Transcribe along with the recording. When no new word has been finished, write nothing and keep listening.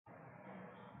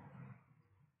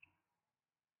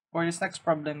For this next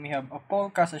problem, we have a pole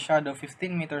casts a shadow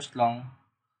 15 meters long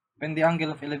when the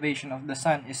angle of elevation of the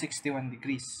sun is 61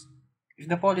 degrees. If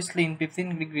the pole is leaned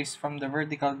 15 degrees from the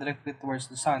vertical directly towards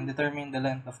the sun, determine the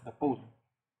length of the pole.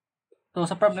 So,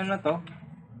 sa problem na to,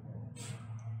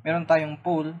 meron tayong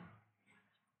pole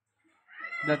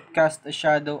that casts a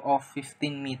shadow of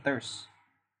 15 meters.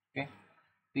 Okay?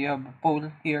 So, you have a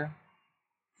pole here.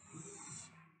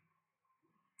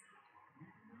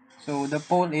 So, the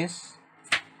pole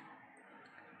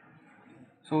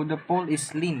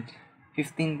is leaned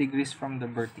 15 degrees from the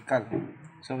vertical.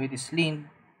 So, it is leaned.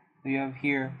 So, you have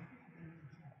here,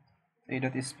 say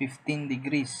that is 15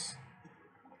 degrees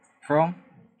from,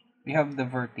 we have the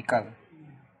vertical.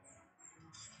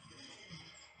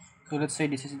 So, let's say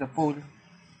this is the pole.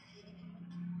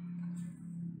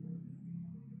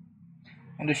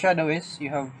 And the shadow is, you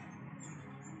have,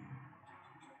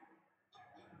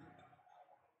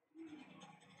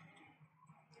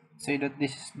 say that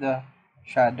this is the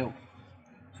shadow.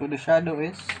 So, the shadow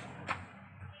is,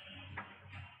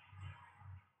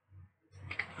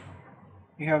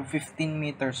 you have 15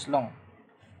 meters long.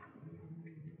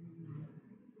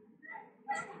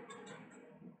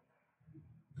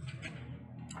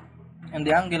 And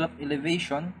the angle of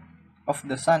elevation of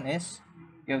the sun is,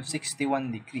 you have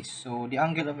 61 degrees. So, the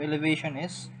angle of elevation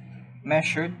is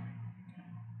measured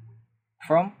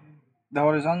from the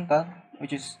horizontal,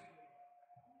 which is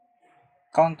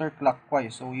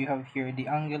counterclockwise. So, you have here the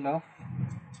angle of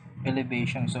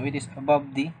elevation. So, it is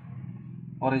above the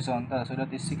horizontal. So,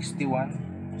 that is 61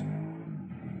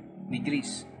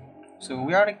 degrees. So,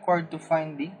 we are required to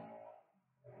find the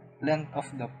length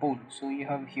of the pole. So, you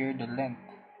have here the length.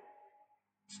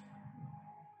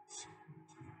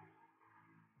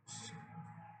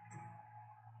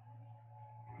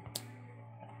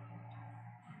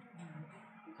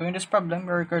 So in this problem,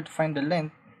 we're required to find the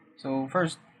length. So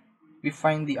first, we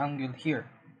find the angle here.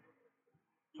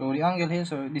 So the angle here,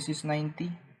 so this is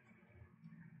 90.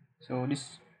 So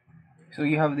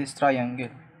you have this triangle.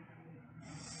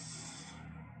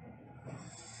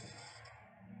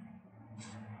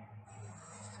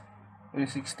 So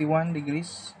it's 61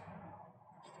 degrees.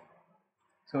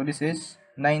 So this is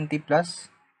 90 plus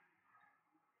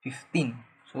 15.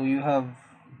 So you have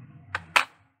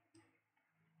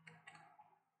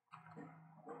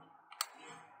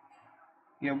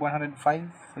 105.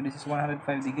 So this is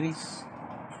 105 degrees.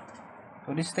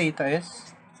 So this theta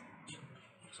is,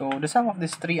 so the sum of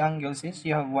these three angles is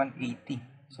you have 180.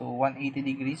 So 180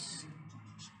 degrees.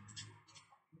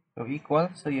 So equal,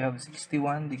 so you have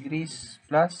 61 degrees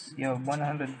plus you have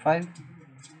 105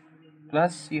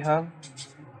 plus you have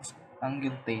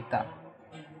angle theta.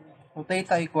 So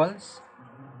theta equals,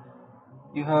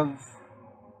 you have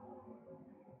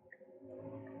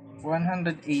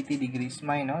 180 degrees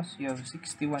minus, you have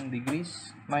 61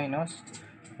 degrees minus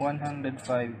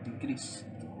 105 degrees.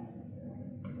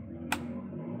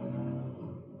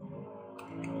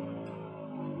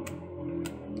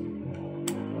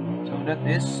 So that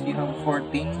is, you have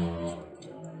 14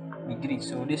 degrees.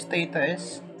 So this theta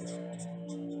is,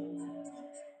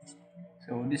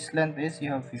 so this length is, you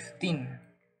have 15.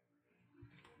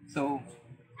 So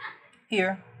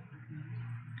here,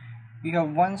 we have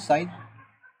one side,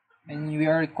 and we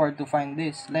are required to find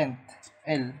this length,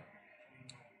 L.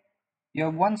 You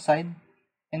have one side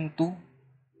and two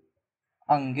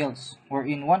angles,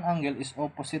 wherein one angle is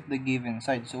opposite the given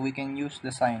side. So we can use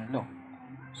the sine law.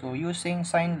 So using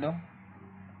sine law,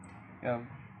 you have,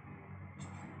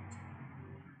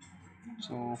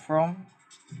 so from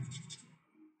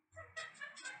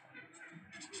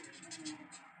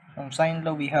sine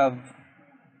law we have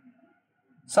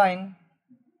sine,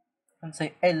 let's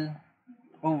say L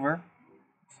over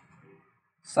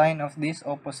sine of this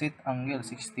opposite angle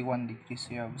 61 degrees.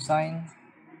 So you have sine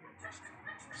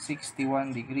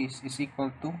 61 degrees is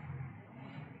equal to,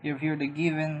 you have here the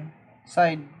given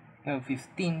side, you have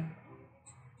 15,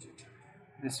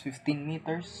 this 15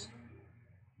 meters,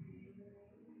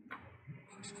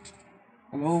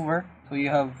 all over, so you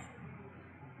have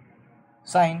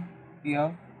sine, you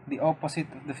have the opposite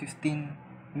of the 15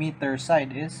 meter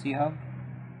side is, you have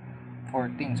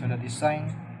 14, so that is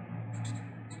sine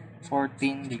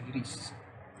 14 degrees.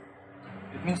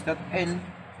 It means that L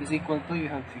is equal to, you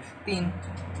have 15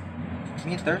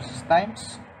 meters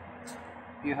times,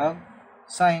 you have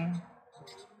sine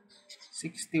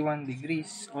 61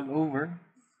 degrees all over,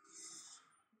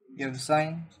 you have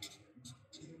sine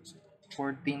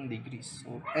 14 degrees.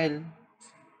 So L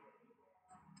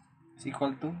is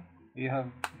equal to, you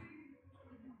have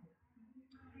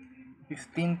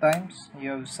 15 times,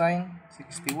 you have sine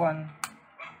 61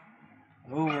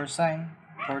 over sine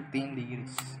 14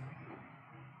 degrees.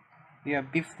 We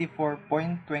have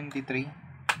 54.23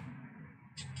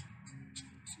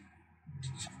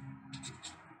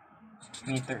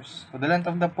 meters. So the length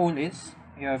of the pole is,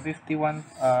 you have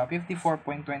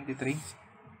 54.23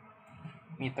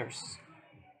 meters.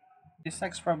 This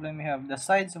next problem, we have the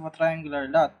sides of a triangular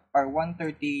lot are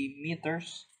 130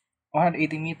 meters,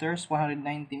 180 meters,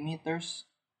 190 meters.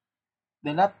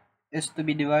 The lot is to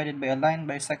be divided by a line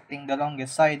bisecting the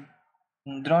longest side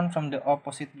and drawn from the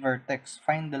opposite vertex.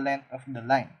 Find the length of the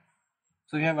line.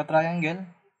 So you have a triangle,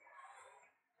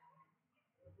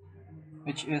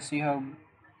 which is, you have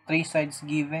three sides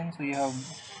given. So you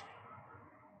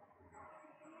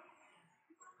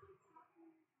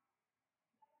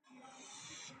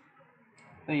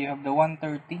have the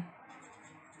 130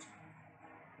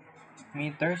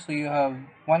 meters, so you have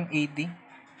 180,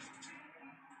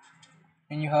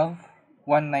 and you have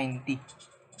 190.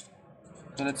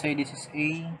 So let's say this is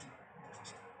A,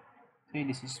 say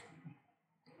this is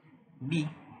B,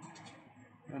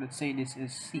 so let's say this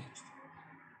is C.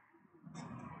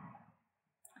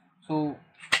 So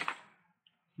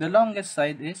the longest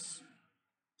side is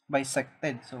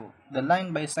bisected. So the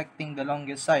line bisecting the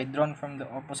longest side drawn from the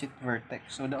opposite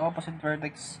vertex. So the opposite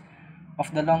vertex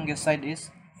of the longest side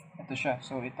is ito siya.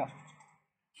 So ito.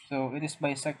 So it is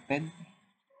bisected.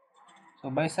 So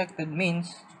bisected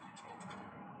means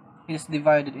it is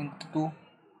divided into two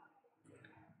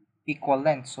equal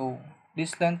lengths. So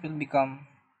this length will become,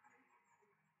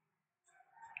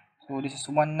 so this is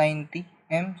 190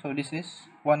 m. So this is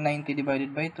 190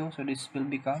 divided by 2. So this will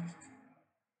become,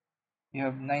 you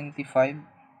have 95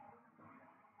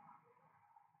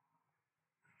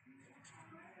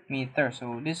 meters.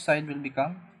 So this side will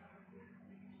become,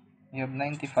 you have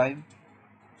 95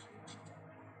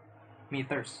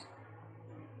 meters.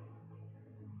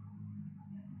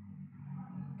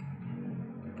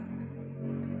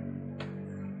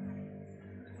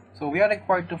 So we are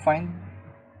required to find,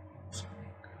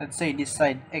 let's say this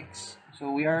side x. So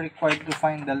we are required to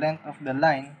find the length of the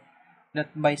line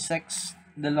that bisects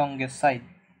the longest side.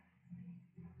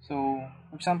 So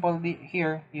for example,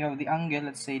 here you have the angle.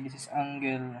 Let's say this is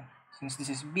angle, since this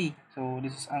is B, so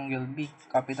this is angle B,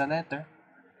 capital letter.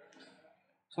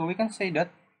 So we can say that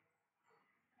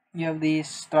you have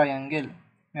this triangle.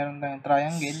 Meron tayong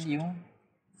triangle, yung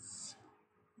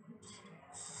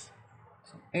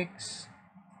x,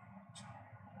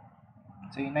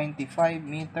 say 95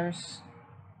 meters.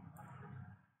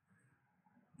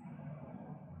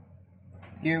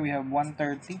 Here we have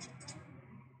 130.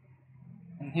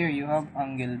 And here you have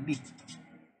angle B.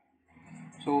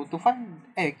 So to find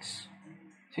x,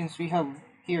 since we have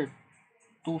here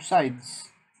two sides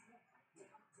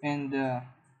and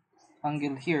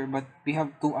angle here, but we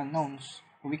have two unknowns,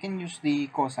 we can use the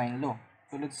cosine law.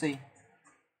 So let's say,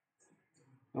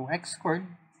 so x squared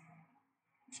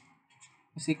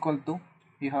is equal to,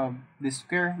 you have the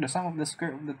square, the sum of the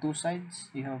square of the two sides,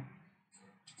 you have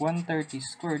 130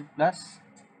 squared plus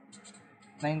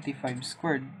 95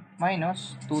 squared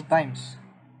minus 2 times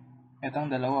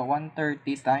itong dalawa,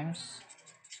 130 times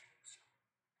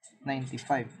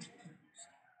 95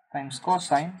 times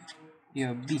cosine, you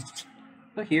have B.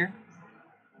 So here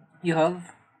you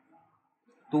have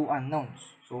two unknowns.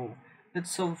 So let's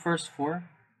solve first for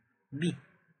B.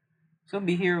 So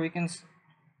B, here we can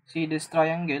see this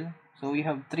triangle. So we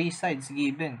have three sides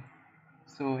given.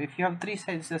 So if you have three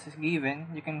sides that is given,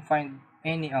 you can find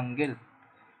any angle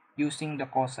using the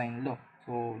cosine law.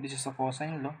 So this is a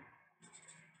cosine law.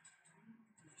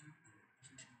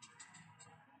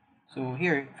 So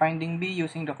here, finding B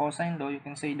using the cosine law, you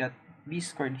can say that B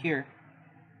squared here,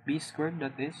 B squared,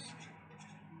 that is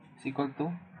equal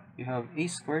to, you have A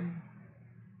squared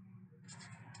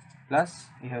plus,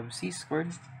 you have C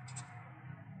squared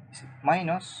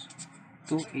minus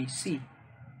 2AC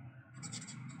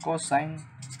cosine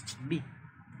B.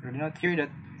 So note here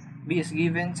that B is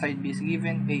given, side B is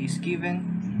given, A is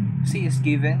given, C is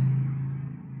given,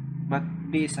 but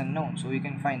B is unknown, so we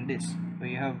can find this. So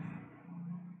you have,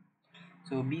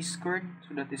 so B squared,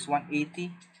 so that is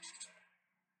 180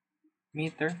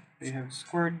 meter. So you have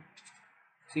squared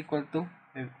is equal to,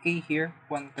 we have A here,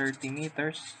 130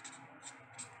 meters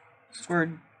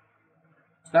squared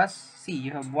plus C,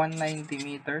 you have 190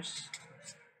 meters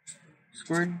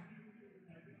squared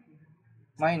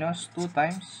minus 2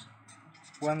 times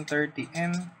 130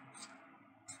 m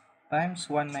times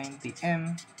 190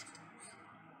 m,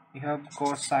 you have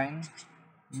cosine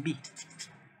B.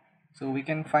 So we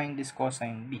can find this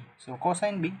cosine B. So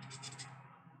cosine B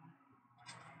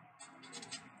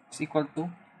is equal to,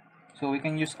 so we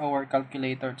can use our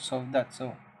calculator to solve that.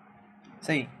 So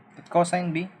say that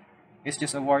cosine B is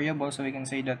just a variable, so we can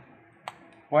say that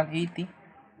 180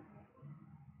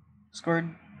 squared,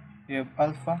 you have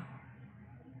alpha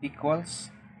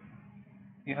equals,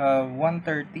 you have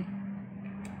 130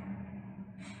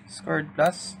 squared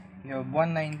plus, you have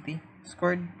 190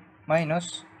 squared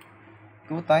minus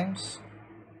 2 times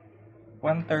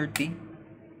 130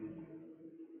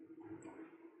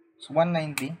 is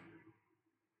 190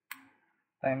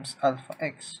 times alpha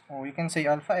x. Or you can say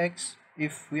alpha x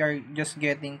if we are just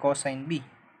getting cosine b.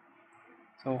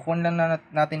 So, kun lang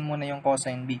natin muna yung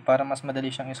cosine b para mas madali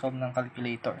siyang isolve ng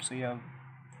calculator. So, you have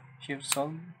shift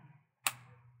solve.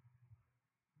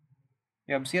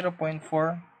 You have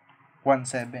 0.417.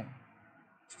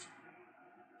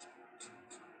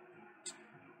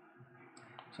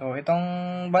 So, itong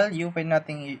value, pwede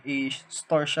natin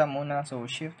i-store siya muna. So,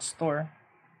 shift store.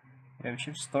 You have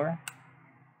shift store.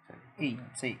 A.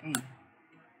 Let's say A.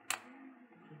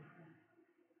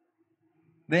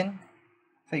 Then,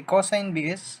 say cosine B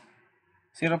is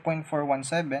 0.417.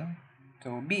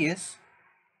 So, B is,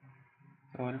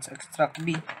 so let's extract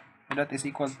B. So, that is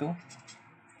equal to,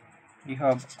 you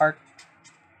have arc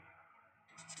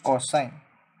cosine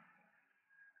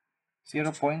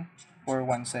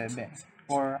 0.417.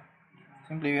 Or,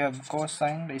 simply you have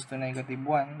cosine raised to negative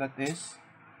 1. That is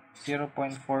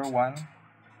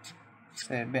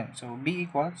 0.417. So, B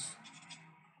equals,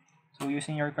 so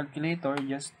using your calculator,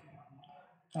 just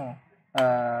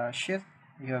shift,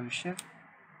 you have shift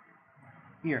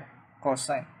here,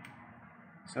 cosine.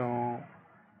 So,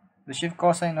 the shift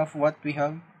cosine of what we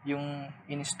have, yung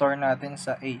in-store natin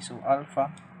sa A. So,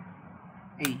 alpha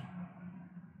A.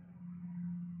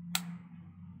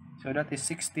 So, that is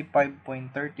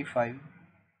 65.35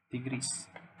 degrees.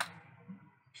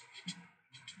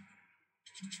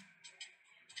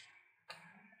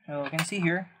 So, you can see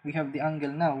here, we have the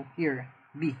angle now, here,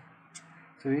 B.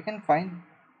 So, you can find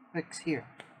x here.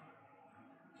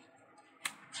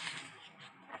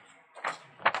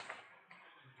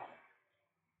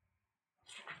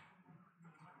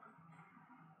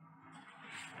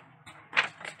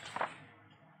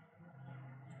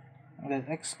 And then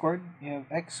x squared, you have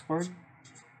x squared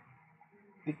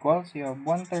equals, you have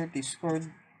 130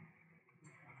 squared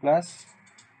plus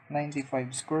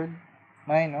 95 squared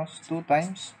minus 2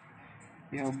 times,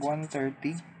 you have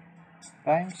 130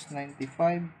 times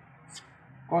 95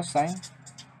 cosine.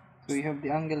 So you have the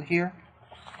angle here,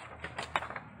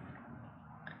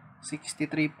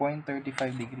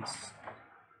 63.35 degrees.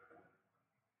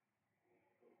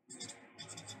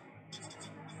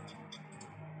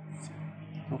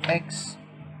 So x,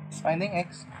 finding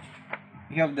x,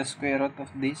 you have the square root of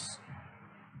this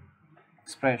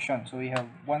expression. So we have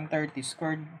 130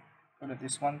 squared, so that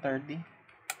is 130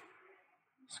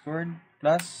 squared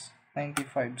plus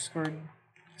 95 squared.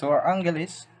 So our angle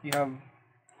is, you have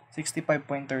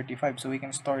 65.35. So we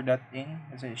can store that in,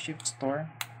 let's say shift store,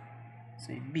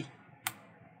 say B.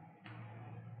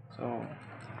 So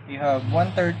you have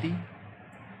 130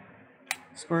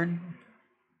 squared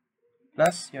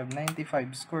plus, you have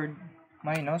 95 squared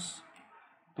minus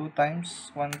 2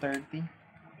 times 130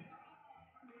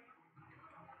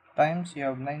 times, you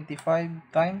have 95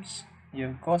 times, you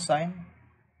have cosine,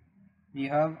 you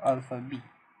have alpha B.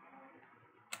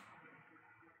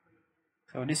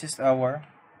 So this is our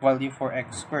value for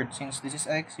x squared. Since this is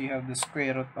x, you have the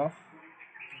square root of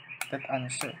that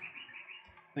answer.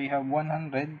 So you have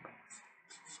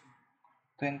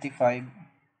 125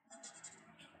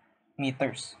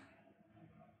 meters.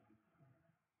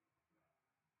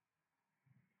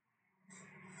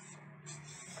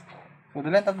 So the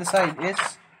length of the side is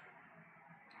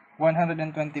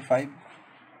 125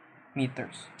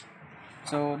 meters.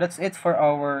 So that's it for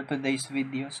our today's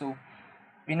video. So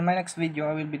in my next video,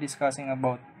 I will be discussing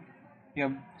about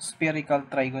spherical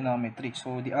trigonometry.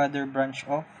 So the other branch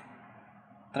of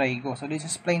trigo. So this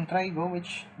is plane trigo,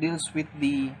 which deals with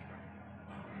the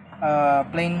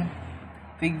plane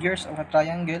figures of a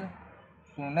triangle.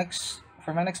 So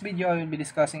for my next video, I will be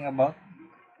discussing about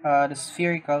the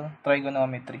spherical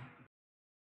trigonometry.